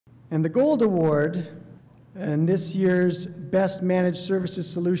And the Gold Award and this year's Best Managed Services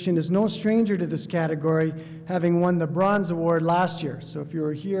Solution is no stranger to this category, having won the Bronze Award last year. So if you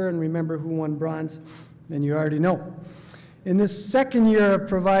were here and remember who won bronze, then you already know. In this second year of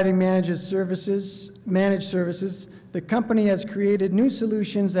providing managed services, the company has created new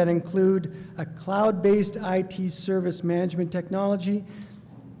solutions that include a cloud-based IT service management technology,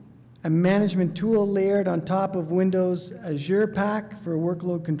 a management tool layered on top of Windows Azure Pack for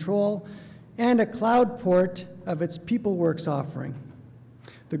workload control, and a cloud port of its PeopleWorks offering.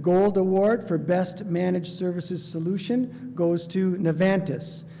 The Gold Award for Best Managed Services Solution goes to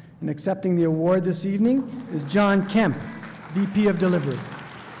Navantus. And accepting the award this evening is John Kemp, VP of Delivery.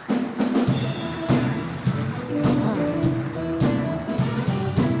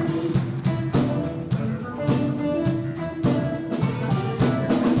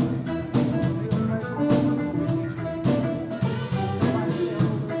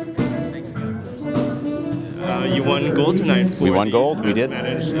 You won gold tonight. We won gold. We did.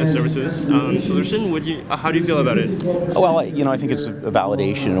 Managed services solution. How do you feel about it? Well, I think it's a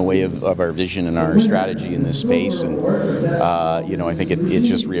validation in a way of our vision and our strategy in this space, and I think it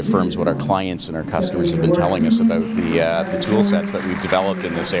just reaffirms what our clients and our customers have been telling us about the tool sets that we've developed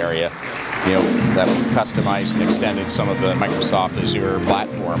in this area. That we've customized and extended some of the Microsoft Azure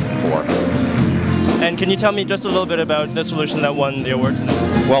platform for. And can you tell me just a little bit about the solution that won the award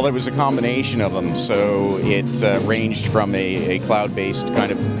tonight? Well, it was a combination of them. So it ranged from a cloud-based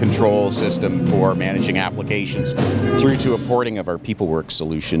kind of control system for managing applications through to a porting of our PeopleWorks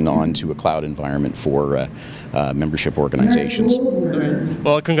solution onto a cloud environment for membership organizations. Okay.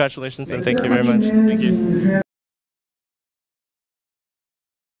 Well, congratulations and thank you very much. Thank you.